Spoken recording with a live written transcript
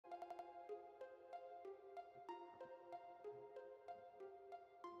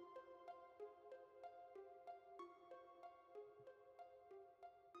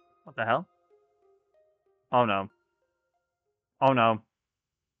What the hell? Oh no. Oh no.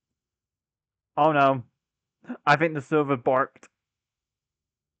 Oh no. I think the server barked.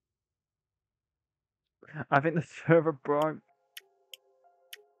 I think the server broke.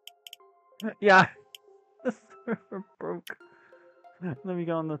 Yeah, the server broke. Let me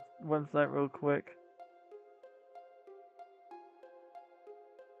go on the website real quick.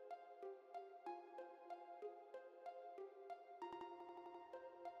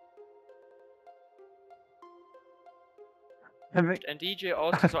 And DJ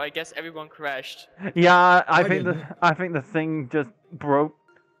also, so I guess everyone crashed. Yeah, I think the thing just broke.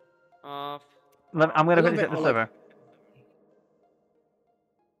 I'm gonna finish at the server.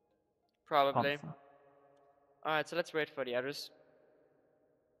 Probably. Alright, so let's wait for the others.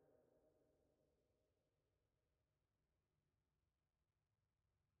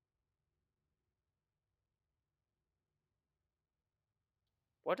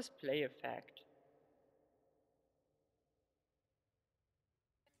 What is play effect?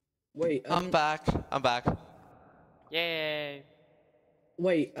 Wait, I'm back. Yay!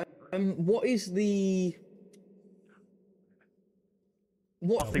 Wait, what is the...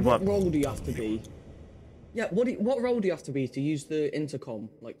 What role do you have to be? Yeah, what role do you have to be to use the intercom,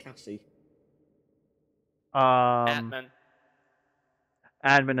 like Cassie? Admin.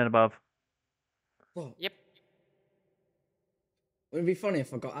 Admin and above. Oh. Yep. It'd be funny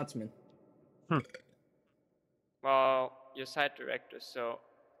if I got admin. Well, you're site director, so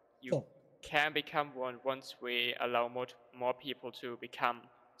you can become one once we allow more people to become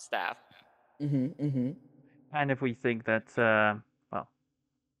staff. And if we think that, well,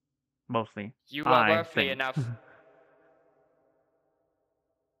 mostly you are worthy enough.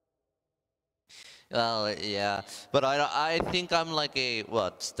 Well, yeah, but I think I'm like a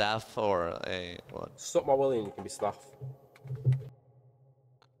staff or a what? Stop my willing, you can be staff.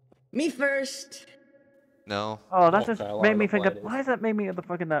 Me first. No. Oh, that just made me think of. Why does that make me of the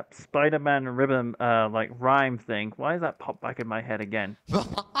fucking that Spider-Man rhythm like rhyme thing? Why does that pop back in my head again?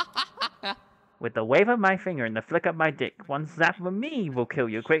 With the wave of my finger and the flick of my dick, one zap of me will kill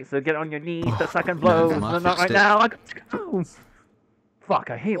you quick. So get on your knees, the second blows, but not right now. I got to go. Fuck,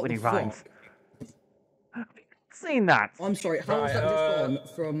 I hate when he rhymes. Seen that? I'm sorry, how has that just gone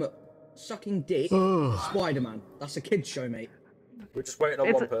from sucking dick to Spider-Man? That's a kid's show, mate. We're just waiting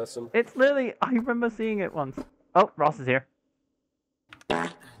on one person. It's literally, I remember seeing it once. Oh, Ross is here.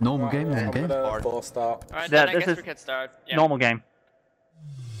 Normal game, normal game. Start. Alright, then I guess we can start. Yeah. Normal game.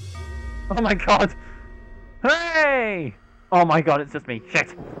 Oh my god! Hey! Oh my god, it's just me.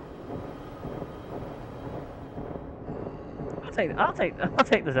 Shit. I'll take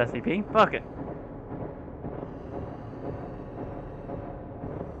this SCP. Fuck it.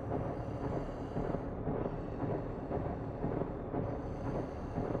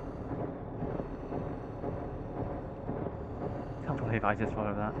 Can't believe I just thought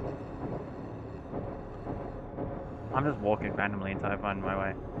of that. I'm just walking randomly until I find my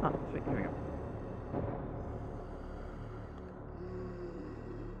way. Oh, sweet, here we go.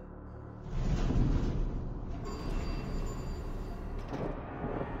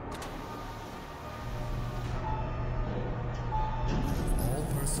 All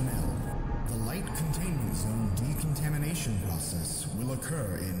personnel, the light containment zone decontamination process will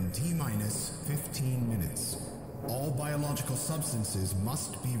occur in T-minus 15 minutes. All biological substances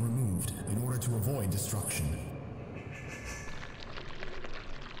must be removed in order to avoid destruction.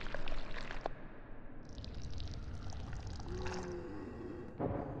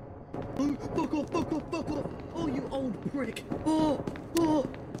 Fuck off, fuck off, fuck off! Oh, you old prick! Oh,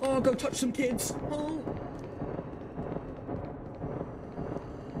 go touch some kids! Oh!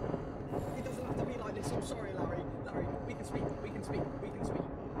 It doesn't have to be like this, I'm sorry, Larry. Larry, we can speak, we can speak, we can speak.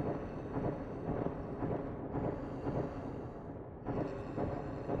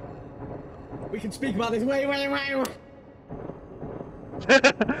 We can speak about this, wait!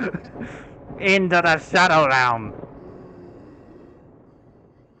 Into the shadow realm!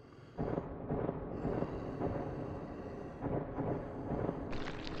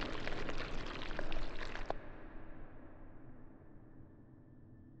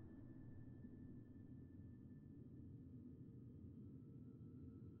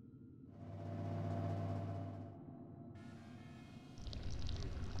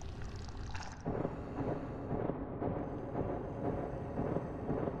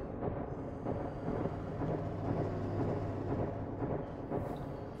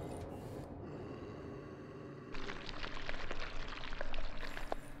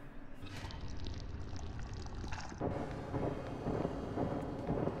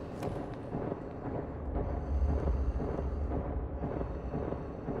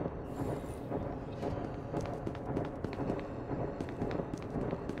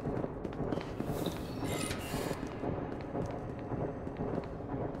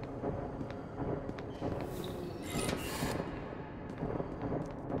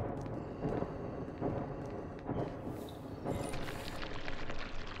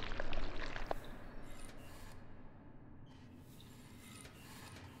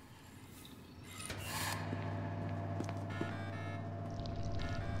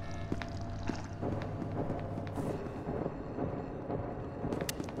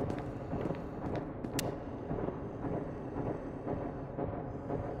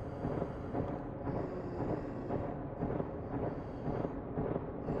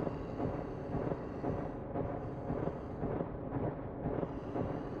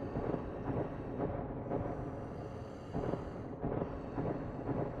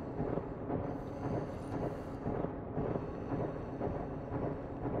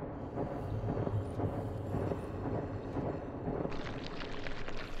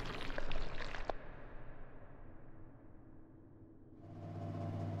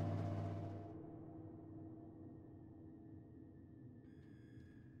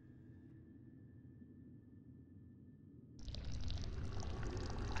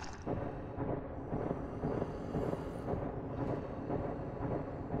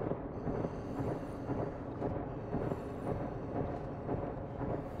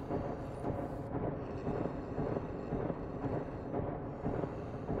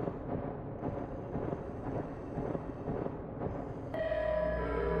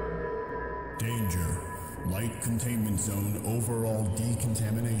 light containment zone overall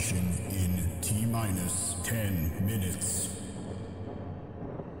decontamination in T-minus 10 minutes.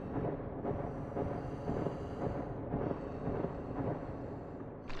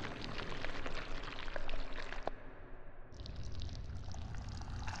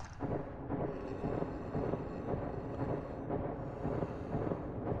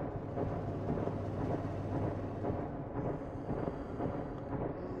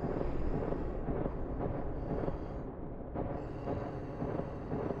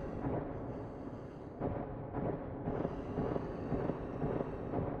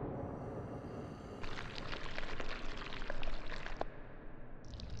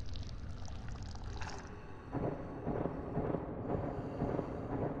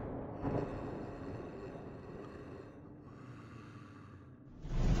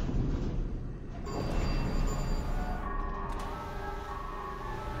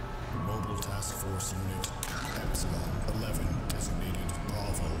 Task Force Unit Epsilon 11, designated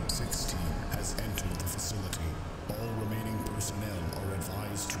Bravo 16, has entered the facility. All remaining personnel are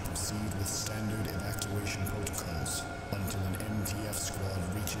advised to proceed with standard evacuation protocols until an MTF squad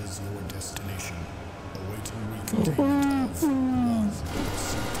reaches your destination. Awaiting recontainment of one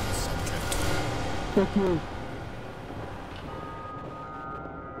SCP subject.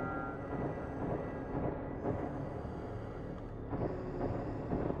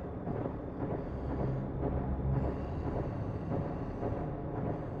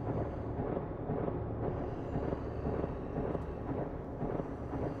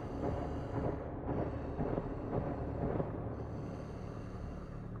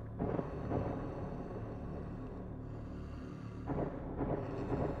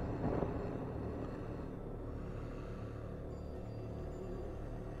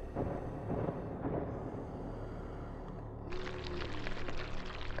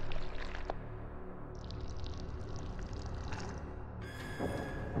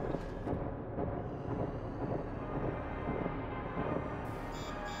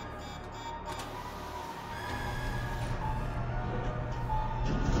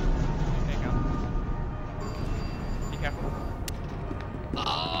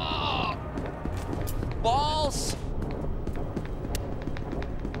 Balls!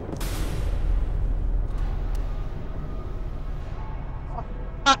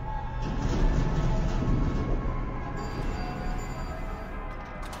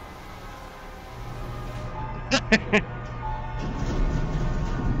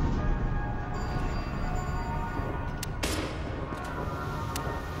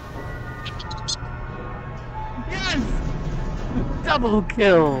 Yes! Double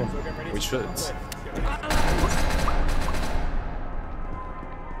kill! We should.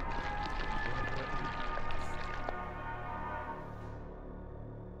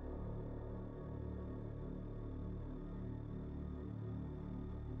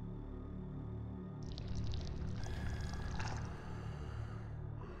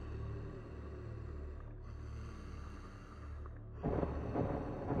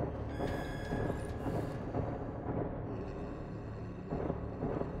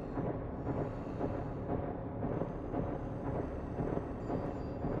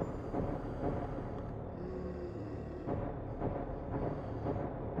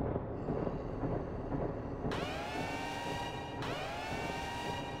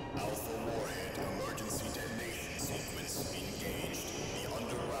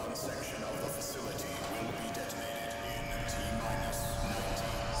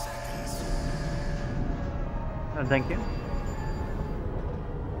 Thank you.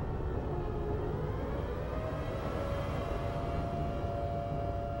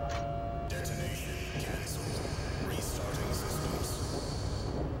 Detonation cancelled. Restarting systems.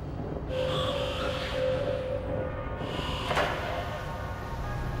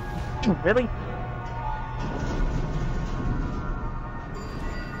 Really?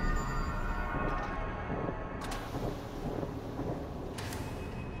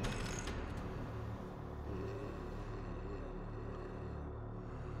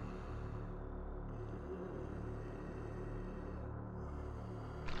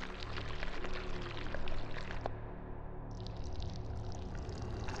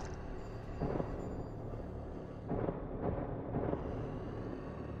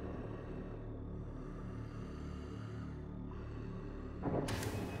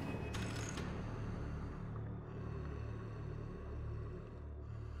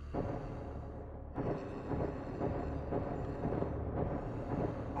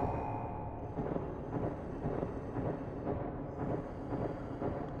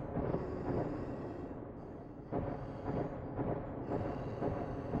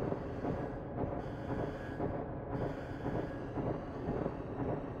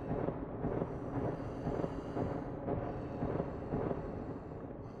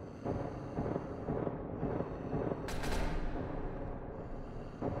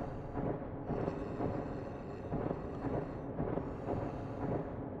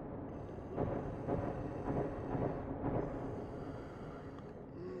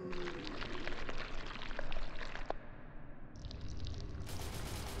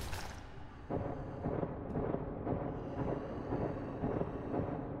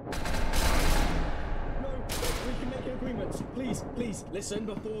 please, listen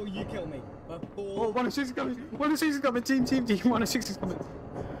before you kill me. Before... Oh, 106 is coming! 106 is coming! Team, 106 is coming!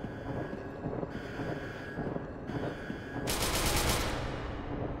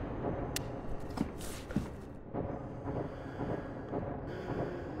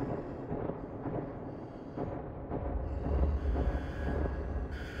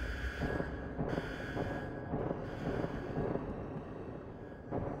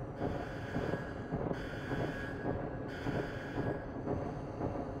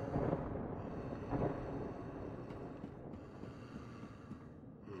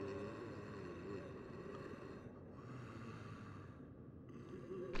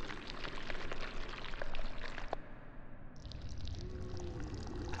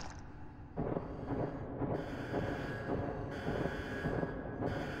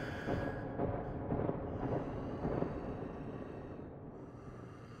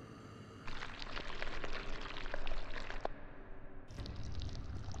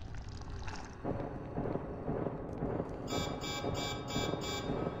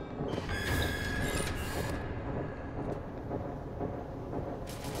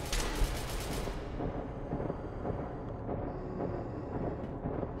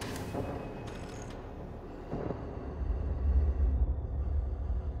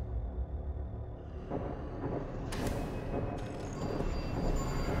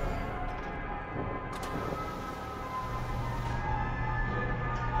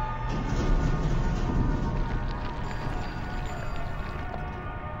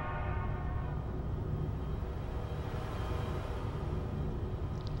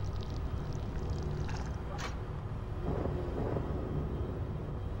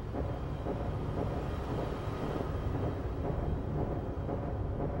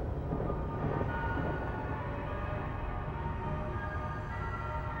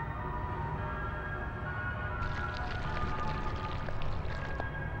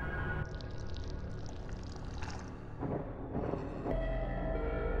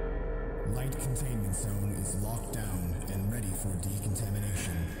 Light containment zone is locked down and ready for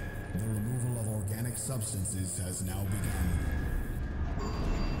decontamination. The removal of organic substances has now begun.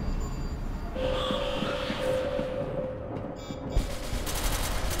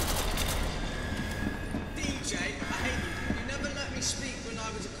 DJ, I hate you. You never let me speak when I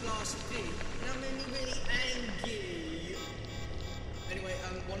was a Class D. That made me really angry. Anyway,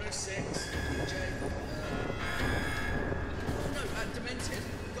 106, DJ. No, Demented,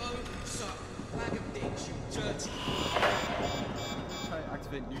 go suck bag of dicks, you dirty.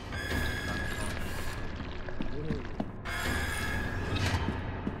 Activate nuke.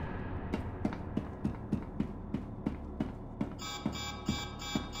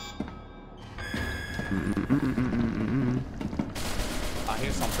 I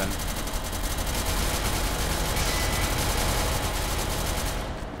hear something.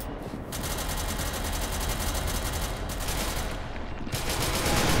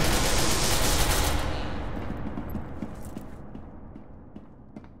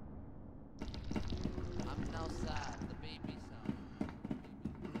 I'm now sad. The baby sound.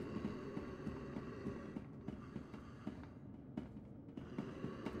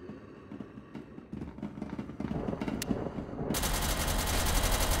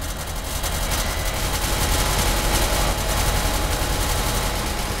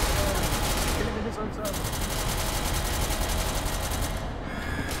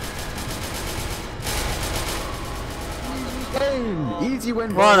 Easy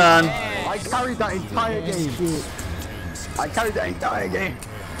win. Well done. I carried that entire game. I carried that entire game.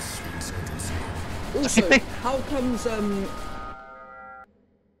 Also, how comes, I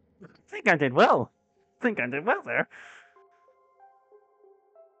think I did well. I think I did well there.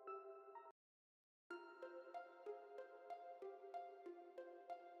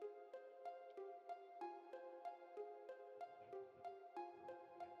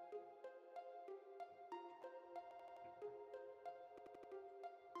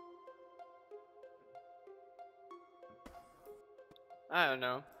 I don't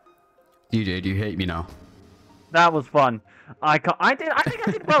know. DJ, do you hate me now? That was fun. I think I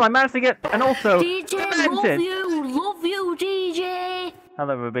did well. I managed to get, and also DJ, Demented. love you, DJ.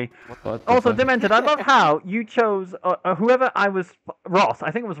 Hello, Ruby. What the Also, fuck? Demented, I love how you chose whoever I was. Ross, I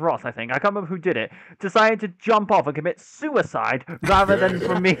think it was Ross. I can't remember who did it. Decided to jump off and commit suicide rather than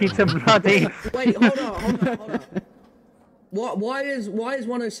for me to bloody. wait, hold on. Why is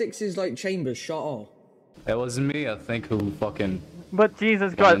 106's like chambers shut off? It wasn't me, I think, who fucking... But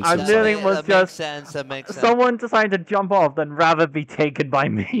Jesus Christ, I That literally was that just. makes sense. That makes sense. Someone decided to jump off than rather be taken by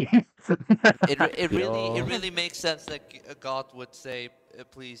me. It really makes sense that God would say,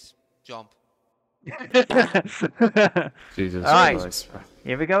 please jump. Jesus Alright, Christ.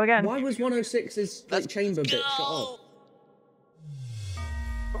 here we go again. Why was 106's like, chamber bit shut off?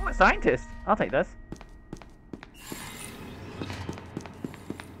 Oh, a scientist. I'll take this.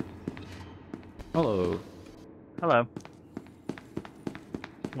 Hello. Hello.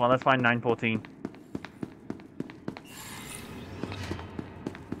 Well, let's find 914.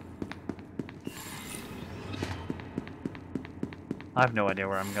 I have no idea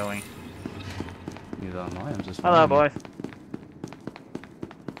where I'm going. Neither am I. I'm just. Hello, finding boys.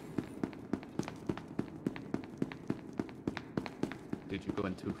 Did you go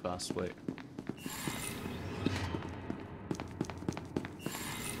in too fast? Wait.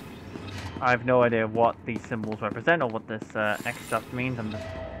 I have no idea what these symbols represent or what this X stuff means.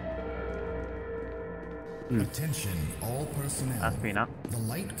 Attention, all personnel. That's Pina. The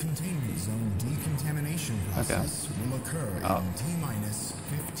light containment zone decontamination process will occur in T-minus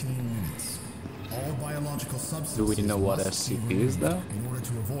 15 minutes. All biological substances. Do we know what must be SCP is, though? in order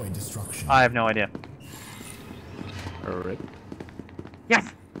to avoid destruction. I have no idea. Alright.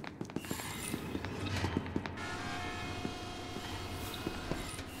 Yes!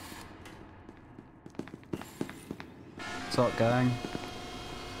 What's up, gang?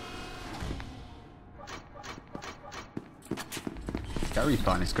 Gary's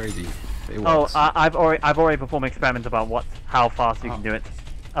fine. It's crazy. It Oh, works. I've already performed experiments about how fast you can do it.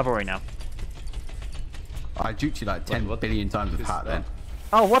 I've already know. I duped you like 10 billion times with Hat then.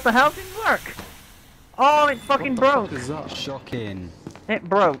 Oh, what the hell didn't work? Oh, it fucking broke. What is that? Shocking. It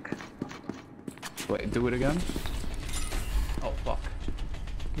broke. Wait, do it again? Oh, fuck.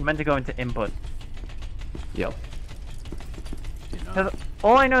 You meant to go into input. Yep. 'Cause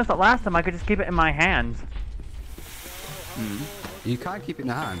all I know is that last time I could just keep it in my hands. You can't keep it in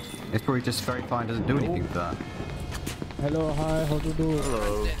the hand. It's probably just very fine, doesn't do anything with that. Hello, hi, how do you do?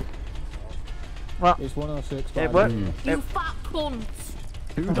 Hello. Well, It's 106. it worked. You fat cunt!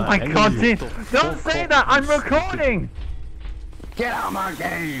 Oh my god, dude. Don't say that! I'm recording! Get out of my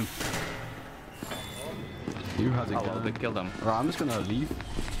game! You had it. Oh, they killed him. Right, I'm just gonna leave.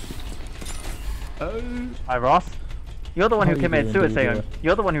 Oh. Hi, Ross. You're the one who How you committed doing, suicide. dude?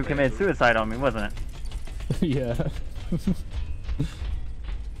 You're the one who committed suicide on me, wasn't it? Yeah.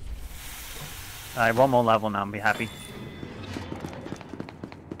 Alright, one more level now and be happy.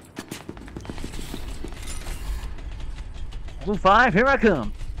 Level 5, here I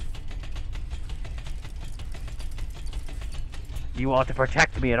come! You ought to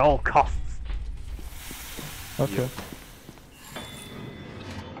protect me at all costs. Okay.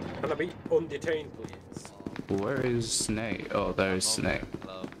 Can I be undetained, please? Where is Snake? Oh, there's Snake.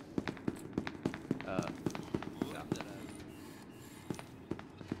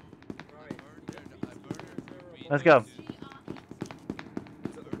 Let's go.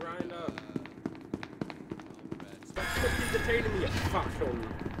 Stop fucking detaining me, you fashion.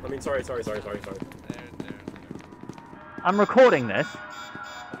 I mean, sorry. I'm recording this.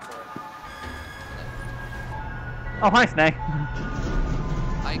 Oh, hi, Snake.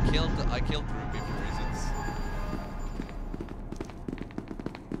 I killed Ruby for reasons.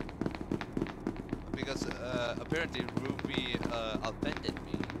 Because apparently Ruby offended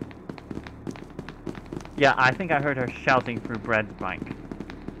me. Yeah, I think I heard her shouting through Bread's mic.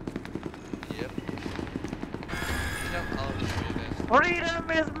 Yep. I'll just read this. Freedom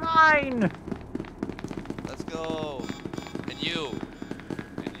is mine! Let's go. And you.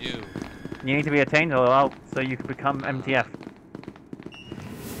 You need to be attained so you can become MTF.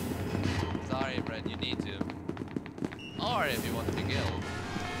 Sorry, Brett, you need to. Or if you want to be killed.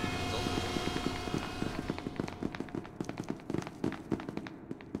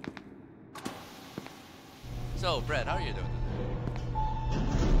 So, Brett, how are you doing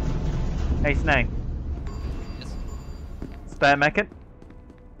today? Hey, Snake. Yes. Spare mech it?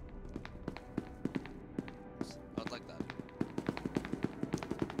 Not like that.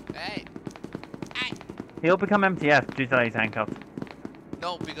 Hey! Hey! He'll become MTF due to that he's handcuffed.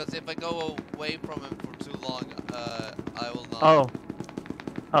 No, because if I go away from him for too long, I will not. Oh.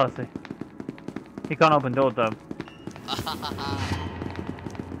 Oh, I see. He can't open doors though.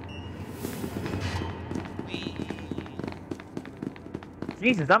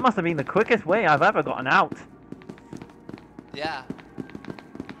 Jesus, that must have been the quickest way I've ever gotten out. Yeah.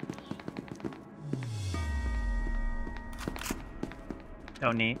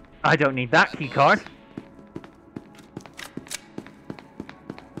 I don't need that key card.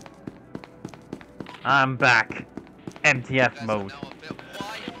 I'm back. MTF mode.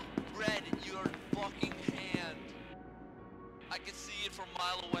 Why, Red, your fucking hand? I can see it from a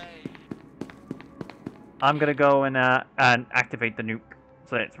mile away. I'm gonna go and activate the nuke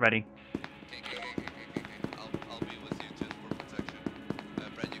so it's ready. Okay.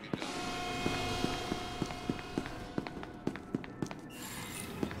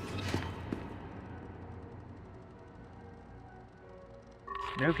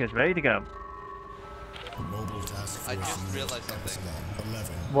 Nuke is ready to go. Mobile task force I just unit realized something. Epsilon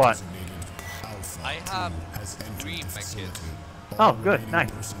 11 What? designated Alpha I 2 have has entered 3 the med facility. kits. All Oh, good, remaining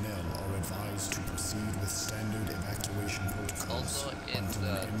nice. personnel are advised to proceed with standard evacuation protocols Also, it's, until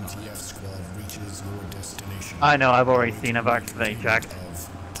an MTF squad reaches your destination. I know, I've already seen Awaiting evacuate Jack. of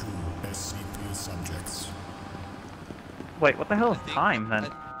 2 SCP subjects. Wait, what the hell is I think time then?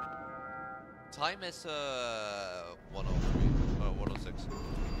 Time is 103 or 106.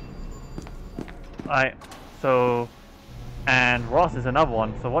 So, and Ross is another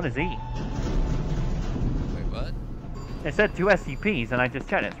one, so what is he? Wait, what? It said 2 SCPs, and I just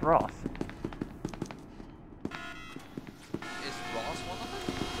checked, it's Ross. Is Ross one of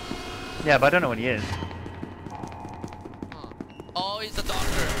them? Yeah, but I don't know what he is. Huh. Oh, he's the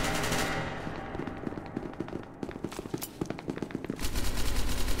doctor.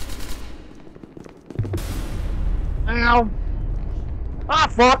 Ow! Ah,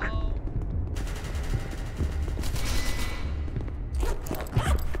 fuck!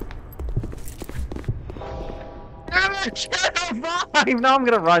 Oh. Now I'm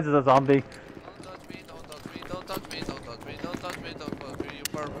gonna rise as a zombie. Don't touch me, don't touch me, don't touch me, don't touch me, don't touch me, don't touch me, you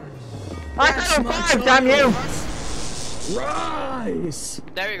pervert. I have 5, damn you! Rise!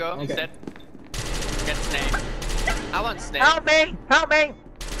 There you go. Okay. Instead, get Snake. I want Snake. Help me! Help me!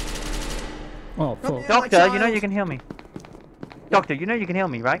 Oh, Come fuck. here, my Doctor, you know child. you can heal me. Doctor, you know you can heal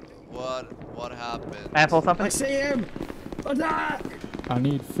me, right? What happened? Apple something? I see him! Attack! I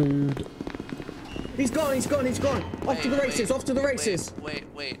need food. He's gone, he's gone, he's gone! Off to the races, off to the races! Wait.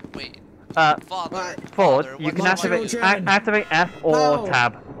 Ford, Father, Right. Father, you what can my activate children? activate F or No.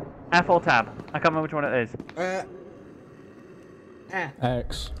 tab. F or tab. I can't remember which one it is.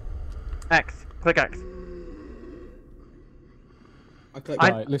 X. X. Click X. I clicked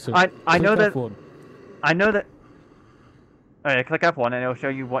Right, listen. I know click that. F1. I know that. Oh yeah, click F1 and it'll show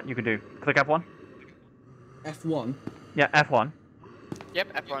you what you can do. Click F1. F1. Yeah, F1.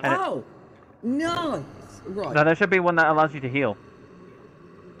 Yep, F1. And Oh! Nice! Right. No, there should be one that allows you to heal.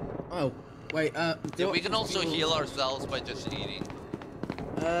 Oh, wait, Yeah, we can also heal ourselves by just eating.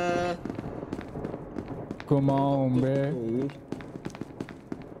 Come on, bruh.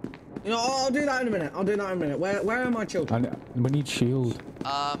 You know, I'll do that in a minute. I'll do that in a minute. Where are my children? We need shield.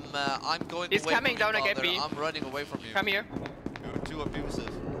 I'm going He's away coming from down you, again, Father. B. I'm running away from you. Come here. You're too abusive.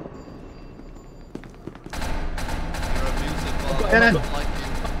 You're abusive, Father. Get I in. don't like you.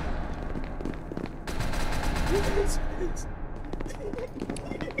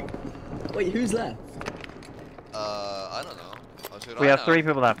 Wait, who's left? I don't know. How should We I have know? 3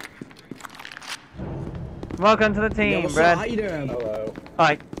 people left. Welcome to the Yeah, team, what's Brad. up? How you doing? Hello.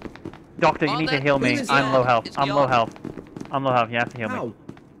 Alright. Doctor, you Oh, need to that- heal me. it's I'm low beyond. health. It's I'm low beyond. health. I'm low health. You have to heal me. How?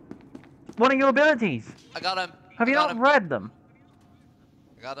 What are your abilities? I got him. Have you I got not him. read them?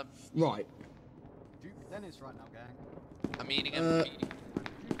 I got him. Right. Dennis right now, gang. I'm eating him.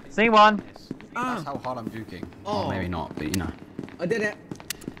 C1. Ah. That's how hard I'm juking. Oh. Or maybe not, but you know. I did it.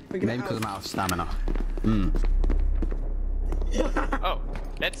 Figured Maybe it because out. I'm out of stamina. Hmm. Oh,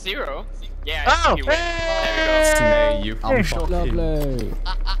 that's 0. Yeah, Oh, you win. hey! You I'm Lovely.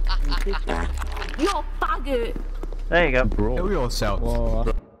 You're faggot. There you go. Kill yourself. Whoa.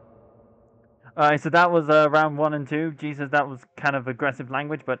 Alright, so that was round 1 and 2. Jesus, that was kind of aggressive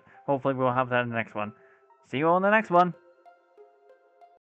language, but hopefully we'll have that in the next one. See you all in the next one.